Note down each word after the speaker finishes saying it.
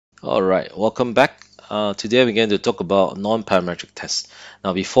All right, welcome back. Today we're going to talk about non-parametric tests.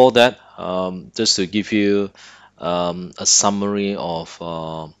 Now, before that, just to give you a summary of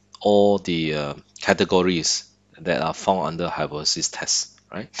all the categories that are found under hypothesis tests,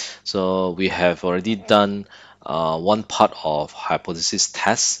 right? So we have already done one part of hypothesis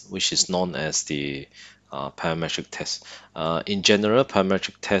test, which is known as the parametric test. In general,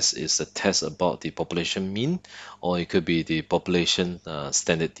 parametric test is a test about the population mean, or it could be the population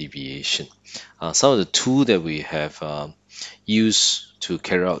standard deviation. Some of the tools that we have used to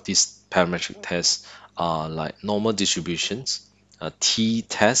carry out these parametric tests are like normal distributions, a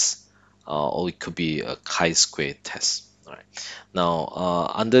t-test, or it could be a chi-square test. All right.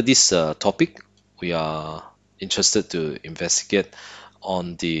 Now, under this topic, we are interested to investigate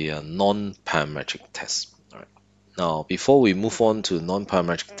on the non-parametric test. All right. Now, before we move on to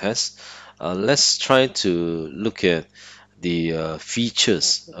non-parametric tests, let's try to look at the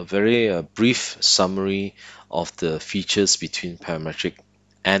features, a very brief summary of the features between parametric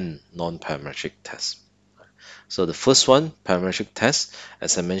and non-parametric tests. So the first one, parametric test,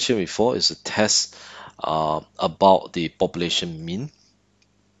 as I mentioned before, is a test about the population mean.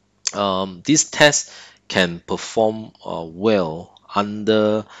 This test can perform well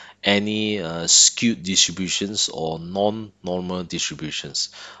under any skewed distributions or non-normal distributions.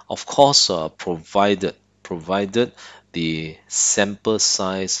 Of course, provided the sample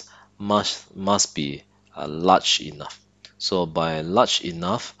size must be large enough. So by large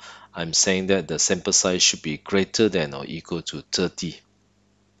enough, I'm saying that the sample size should be greater than or equal to 30.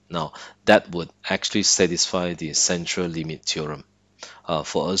 Now, that would actually satisfy the central limit theorem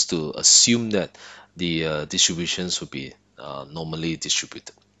for us to assume that the distributions would be normally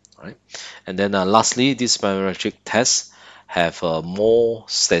distributed. Right? And then lastly, these parametric tests have more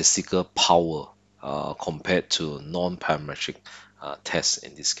statistical power compared to non-parametric tests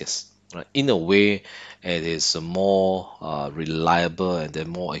in this case. Right? In a way, it is more reliable and then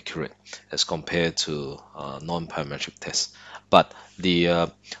more accurate as compared to non-parametric tests. But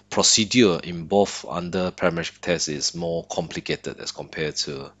the procedure involved under parametric test is more complicated as compared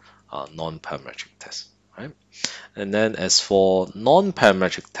to non-parametric tests. Right? And then as for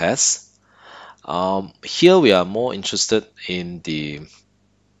non-parametric tests, here we are more interested in the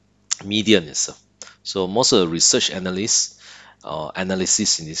median itself. So most of the research analysts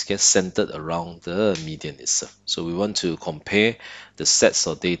analysis in this case centered around the median itself. So we want to compare the sets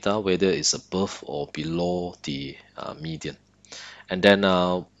of data whether it's above or below the median. And then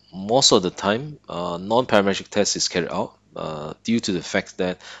most of the time, non-parametric test is carried out due to the fact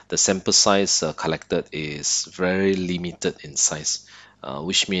that the sample size collected is very limited in size,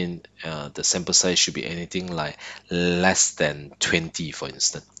 which means the sample size should be anything like less than 20, for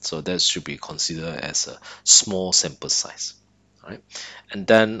instance. So that should be considered as a small sample size. Right? And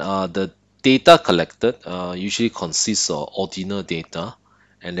then the data collected usually consists of ordinal data,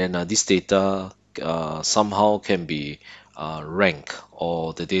 and then this data somehow can be rank,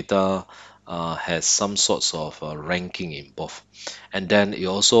 or the data has some sorts of ranking involved. And then it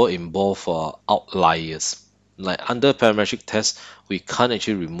also involve outliers. Like under parametric test, we can't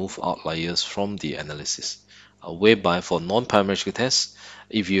actually remove outliers from the analysis. Whereby for non-parametric tests,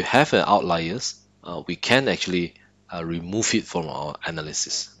 if you have an outliers, we can actually remove it from our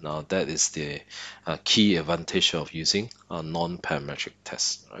analysis. Now that is the key advantage of using a non-parametric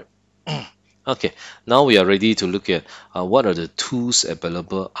test. Right? Okay, now we are ready to look at what are the tools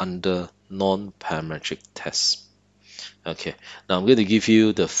available under non-parametric tests. Okay, now I'm going to give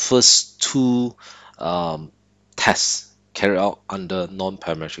you the first two tests carried out under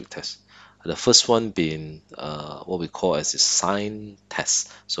non-parametric tests. The first one being what we call as a sign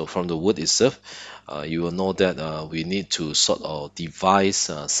test. So from the word itself, you will know that we need to sort of devise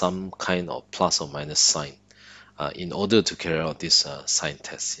some kind of plus or minus sign in order to carry out this sign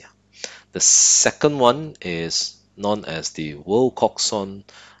test here. The second one is known as the Wilcoxon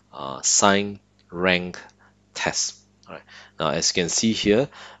Signed Rank test. All right. Now, as you can see here,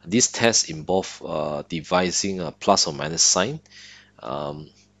 this test involve devising a plus or minus sign,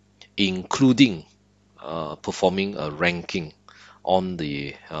 including performing a ranking on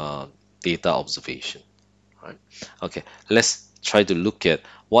the data observation. Right? Okay, let's try to look at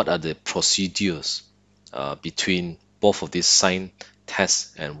what are the procedures between both of these sign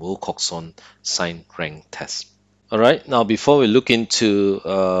test and Wilcoxon Signed Rank test. All right, now before we look into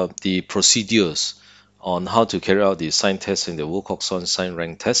the procedures on how to carry out the sign test and the Wilcoxon Signed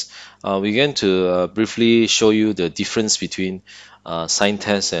Rank test, we're going to briefly show you the difference between sign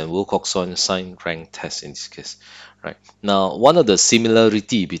test and Wilcoxon Signed Rank test in this case. Right. Now, one of the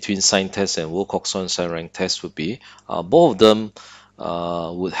similarity between sign test and Wilcoxon Signed Rank test would be both of them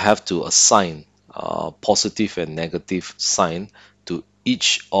would have to assign positive and negative sign to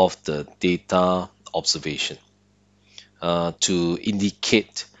each of the data observation to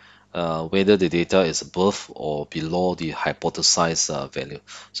indicate whether the data is above or below the hypothesized value.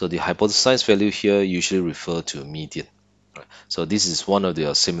 So the hypothesized value here usually refer to median. So this is one of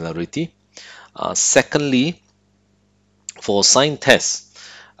the similarity. Secondly, for sign tests,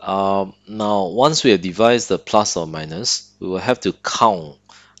 now once we have devised the plus or minus, we will have to count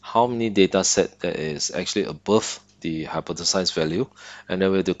how many data set that is actually above the hypothesized value, and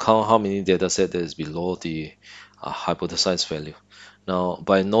then we have to count how many data set that is below the hypothesized value. Now,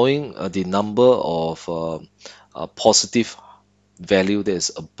 by knowing the number of positive value that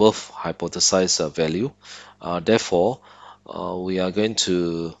is above hypothesized value, therefore, we are going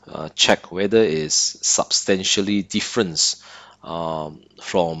to check whether it is substantially different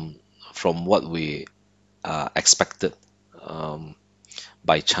from what we expected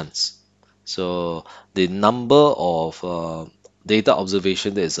by chance. So the number of data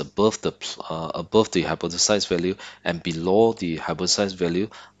observation that is above the hypothesized value and below the hypothesized value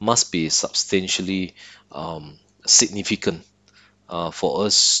must be substantially significant for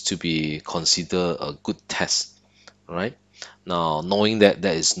us to be considered a good test, right? Now, knowing that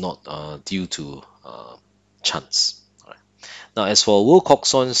that is not due to chance. Right? Now, as for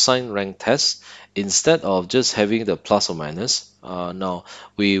Wilcoxon Signed Rank test, instead of just having the plus or minus, now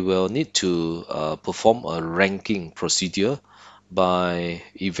we will need to perform a ranking procedure by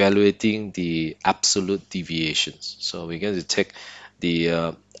evaluating the absolute deviations. So we're going to take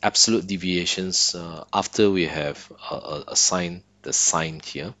the absolute deviations after we have assigned the sign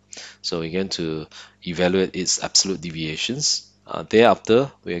here. So we're going to evaluate its absolute deviations.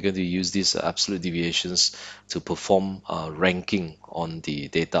 Thereafter, we are going to use these absolute deviations to perform ranking on the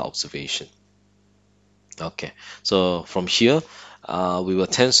data observation. Okay, so from here, we will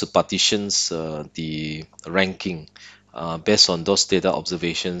tend to partitions the ranking based on those data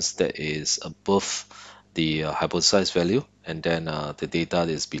observations that is above the hypothesized value, and then the data that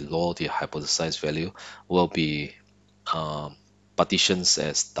is below the hypothesized value will be partitions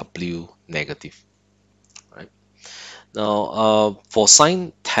as W negative. Right? Now, for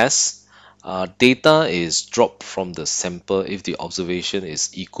sign tests, data is dropped from the sample if the observation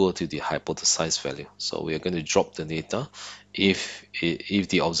is equal to the hypothesized value. So we are going to drop the data if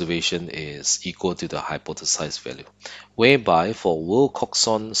the observation is equal to the hypothesized value. Whereby for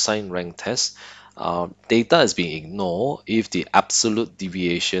Wilcoxon Signed Rank test, data is being ignored if the absolute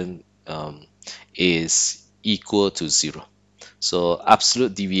deviation is equal to 0. So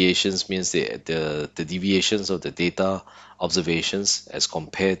absolute deviations means the deviations of the data observations as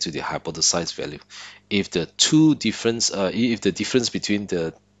compared to the hypothesized value. If the if the difference between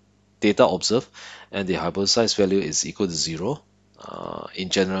the data observed and the hypothesized value is equal to 0,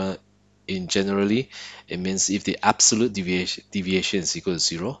 generally, it means if the absolute deviation is equal to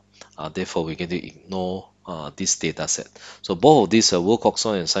 0, therefore we're going to ignore this data set. So both of these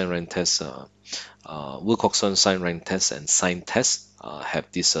Wilcoxon and Signed Rank tests, Wilcoxon Signed Rank test and sign test have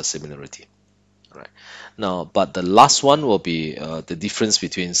this similarity. Right. Now, but the last one will be the difference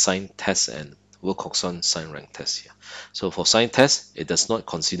between sign test and Wilcoxon Signed Rank test here. So for sign test, it does not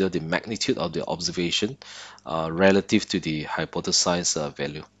consider the magnitude of the observation relative to the hypothesized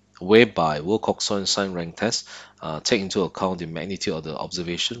value, whereby Wilcoxon Signed Rank test take into account the magnitude of the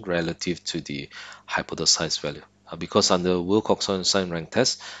observation relative to the hypothesized value. Because under Wilcoxon Signed Rank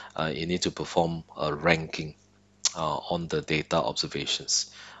test, you need to perform a ranking on the data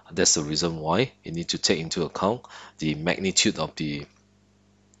observations. That's the reason why you need to take into account the magnitude of the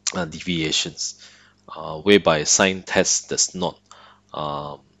deviations, whereby sign test does not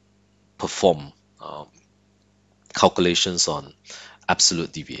perform calculations on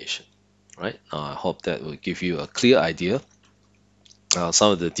absolute deviation. Right? I hope that will give you a clear idea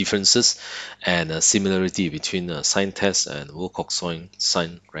some of the differences and similarity between sign test and Wilcoxon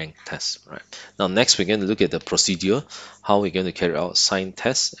Signed Rank test. Right. Now, next we're going to look at the procedure, how we're going to carry out sign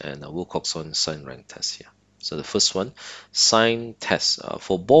test and Wilcoxon Signed Rank test here. So the first one, sign test.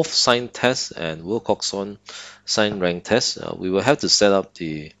 For both sign test and Wilcoxon Signed Rank test, we will have to set up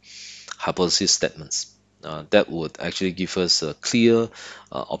the hypothesis statements. That would actually give us a clear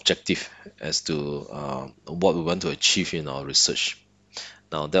objective as to what we want to achieve in our research.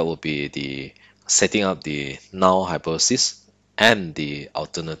 Now that will be the setting up the null hypothesis and the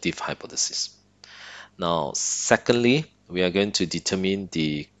alternative hypothesis. Now, secondly, we are going to determine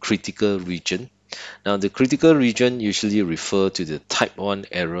the critical region. Now, the critical region usually refer to the type 1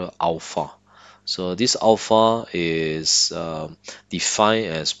 error alpha. So this alpha is defined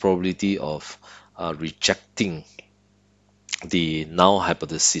as probability of rejecting the null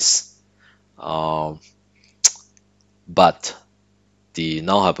hypothesis, uh, but the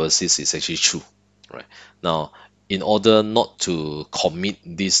null hypothesis is actually true, right? Now, in order not to commit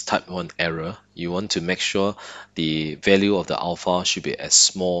this type 1 error, you want to make sure the value of the alpha should be as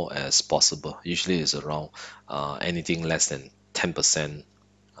small as possible. Usually it's around anything less than 10%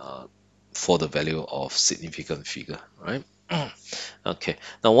 uh, for the value of significant figure, right? Okay,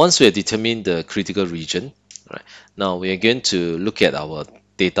 now once we have determined the critical region, right, now we are going to look at our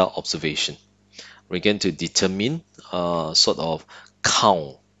data observation. We're going to determine sort of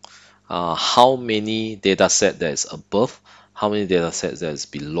count how many data set that is above, how many data sets that is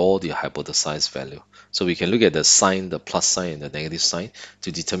below the hypothesized value. So we can look at the sign, the plus sign and the negative sign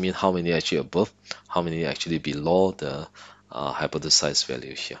to determine how many actually above, how many actually below the hypothesized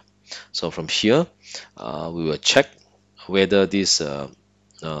value here. So from here, we will check whether these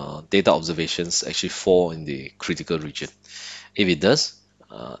data observations actually fall in the critical region. If it does,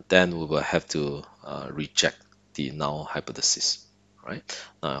 then we will have to reject the null hypothesis. Right?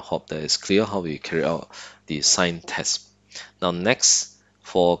 Now, I hope that is clear how we carry out the sign test. Now, next,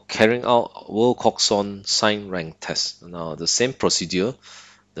 for carrying out Wilcoxon Signed Rank test. Now, the same procedure.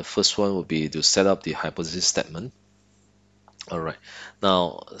 The first one will be to set up the hypothesis statement. All right.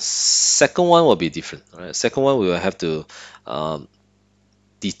 Now, second one will be different. All right. Second one, we will have to um,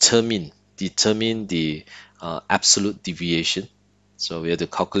 determine the absolute deviation. So we have to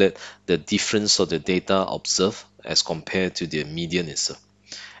calculate the difference of the data observed as compared to the median itself.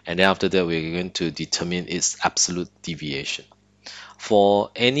 And then after that, we're going to determine its absolute deviation. For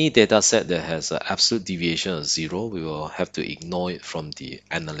any data set that has an absolute deviation of 0, we will have to ignore it from the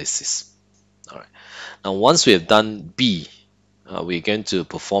analysis. All right. Now, once we have done B, we're going to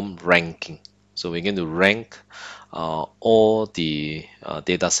perform ranking. So we're going to rank all the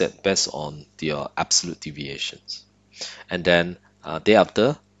data set based on their absolute deviations. And then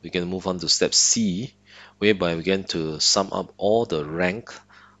thereafter, we can move on to step C, whereby we're going to sum up all the rank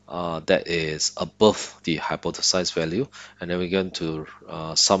that is above the hypothesized value, and then we're going to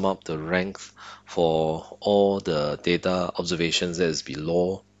sum up the rank for all the data observations that is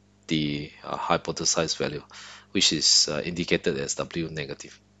below the hypothesized value, which is indicated as W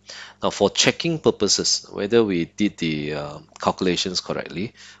negative. Now, for checking purposes, whether we did the calculations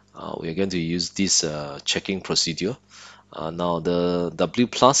correctly, we're going to use this checking procedure. Now, the W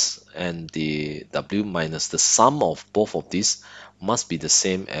plus and the W minus, the sum of both of these must be the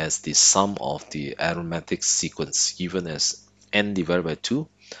same as the sum of the arithmetic sequence given as n divided by 2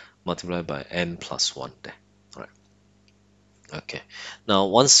 multiplied by n plus 1 there. All right. Okay. Now,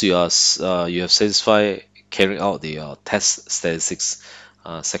 once you have satisfied carrying out the test statistics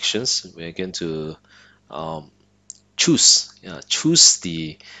sections, we're going to um, choose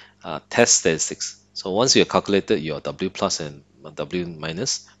the test statistics. So once you have calculated your W plus and W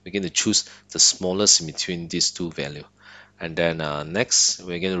minus, we're going to choose the smallest in between these two values. And then next,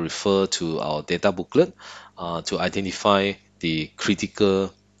 we're going to refer to our data booklet to identify the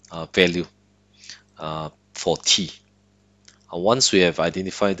critical value for T. Once we have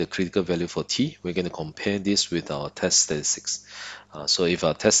identified the critical value for T, we're going to compare this with our test statistics. So if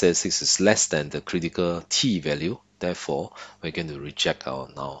our test statistics is less than the critical T value, therefore, we're going to reject our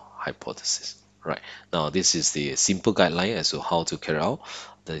null hypothesis. Right. Now, this is the simple guideline as to how to carry out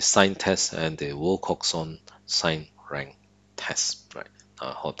the sign test and the Wilcoxon Signed Rank test. Right. I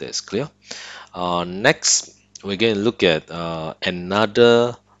hope that is clear. Next, we're going to look at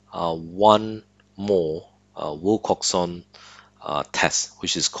another one more Wilcoxon test,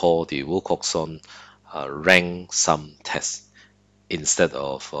 which is called the Wilcoxon Rank Sum test instead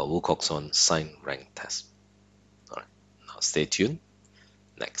of Wilcoxon Signed Rank test. All right, now stay tuned.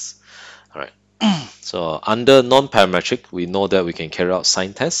 Next. All right. So under non-parametric, we know that we can carry out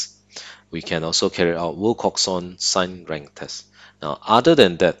sign tests. We can also carry out Wilcoxon Signed Rank test. Now, other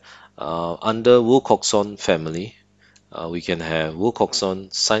than that, under Wilcoxon family, we can have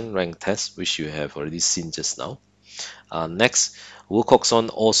Wilcoxon Signed Rank test, which you have already seen just now. Next, Wilcoxon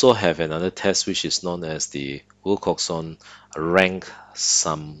also have another test which is known as the Wilcoxon Rank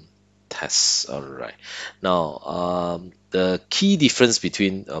Sum test. All right. Now, the key difference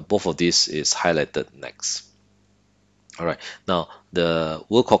between both of these is highlighted next. All right. Now, the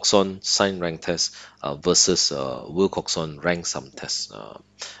Wilcoxon Signed Rank test versus Wilcoxon Rank Sum test.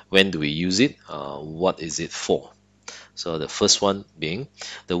 When do we use it? What is it for? So the first one being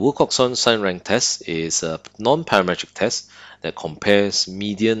the Wilcoxon Signed Rank test is a non-parametric test that compares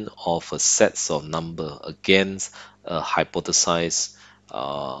median of a sets of number against a hypothesized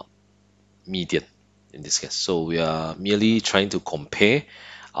median in this case. So we are merely trying to compare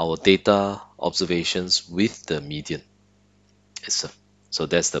our data observations with the median. itself. So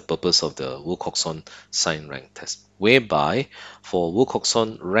that's the purpose of the Wilcoxon Signed Rank test. Whereby for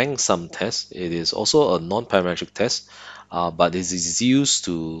Wilcoxon Rank Sum test, it is also a non-parametric test, but it is used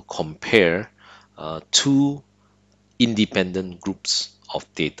to compare two independent groups of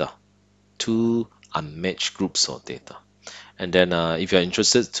data, two unmatched groups of data. And then if you're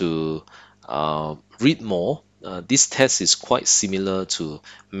interested to read more, this test is quite similar to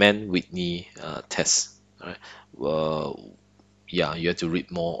Mann-Whitney test. Right? Uh, yeah, you have to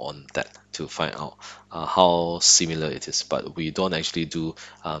read more on that to find out how similar it is. But we don't actually do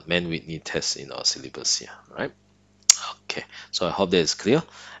Mann-Whitney tests in our syllabus here, right? Okay, so I hope that is clear.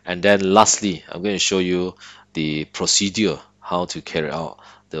 And then lastly, I'm going to show you the procedure how to carry out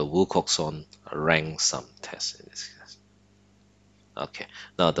the Wilcoxon Rank Sum test in this case. Okay,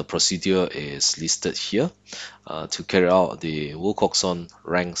 now the procedure is listed here to carry out the Wilcoxon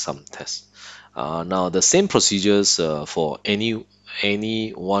Rank Sum test. Now the same procedures for any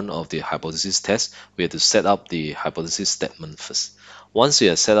one of the hypothesis tests, we have to set up the hypothesis statement first. Once we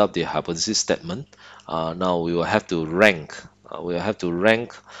have set up the hypothesis statement, now we will have to rank. We will have to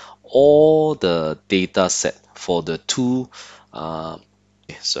rank all the data set for the two.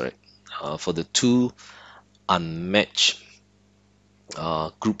 Sorry, for the two unmatched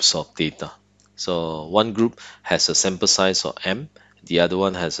groups of data. So one group has a sample size of m, the other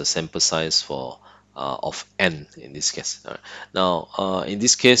one has a sample size for of n in this case. All right. Now, in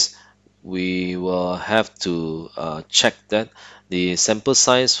this case, we will have to check that the sample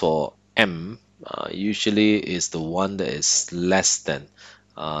size for m usually is the one that is less than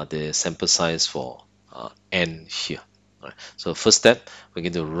the sample size for n here. All right. So first step, we're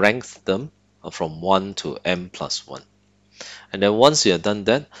going to rank them from 1 to m plus 1. And then once you have done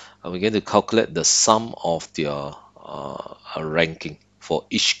that, we're going to calculate the sum of their ranking for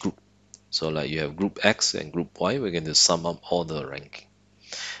each group. So like you have group X and group Y, we're going to sum up all the ranking.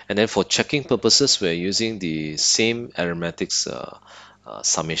 And then for checking purposes, we're using the same arithmetic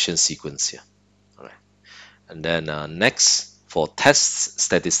summation sequence here. All right. And then next, for test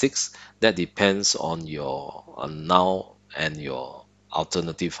statistics, that depends on your null and your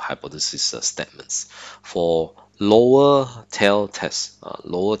alternative hypothesis statements. For lower tail test,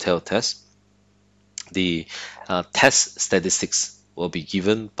 the test statistics will be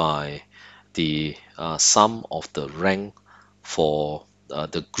given by the sum of the rank for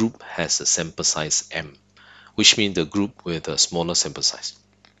the group has a sample size m, which means the group with a smaller sample size.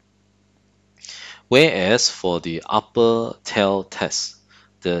 Whereas for the upper tail test,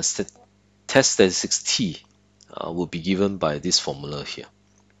 the test statistics t will be given by this formula here.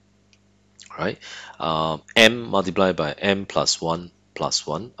 Right? M multiplied by m plus 1 plus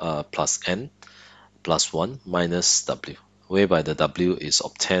 1 plus n plus 1 minus w, whereby the w is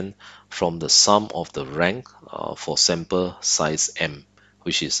obtained from the sum of the rank for sample size m,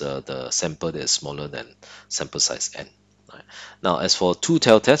 which is the sample that is smaller than sample size n. Right? Now, as for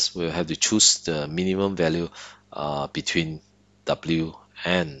two-tail test, we'll have to choose the minimum value between w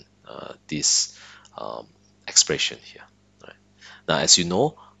and this expression here. Right? Now, as you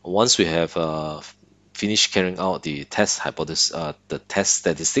know, once we have finished carrying out the test hypothesis, the test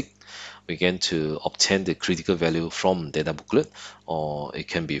statistic, we're going to obtain the critical value from data booklet, or it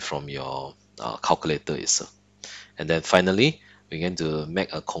can be from your calculator itself. And then finally, we're going to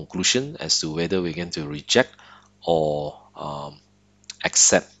make a conclusion as to whether we're going to reject or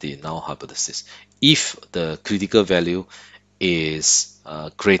accept the null hypothesis. If the critical value is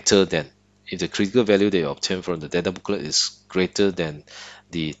greater than, if the critical value they obtain from the data booklet is greater than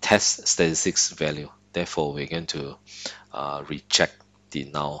the test statistics value, therefore we're going to reject the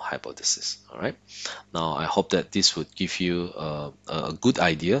null hypothesis. All right. Now I hope that this would give you a good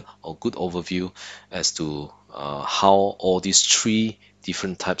idea or good overview as to how all these three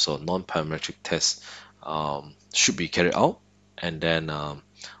different types of non-parametric tests should be carried out, and then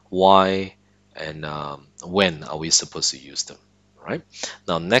why and when are we supposed to use them. Right.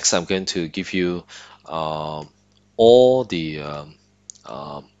 Now next I'm going to give you all the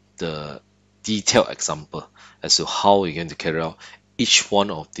detailed example as to how we're going to carry out each one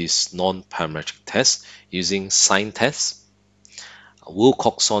of these non-parametric tests using sign tests,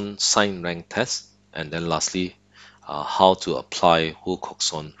 Wilcoxon Signed Rank test, and then lastly, how to apply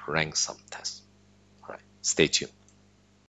Wilcoxon Rank Sum test. All right, stay tuned.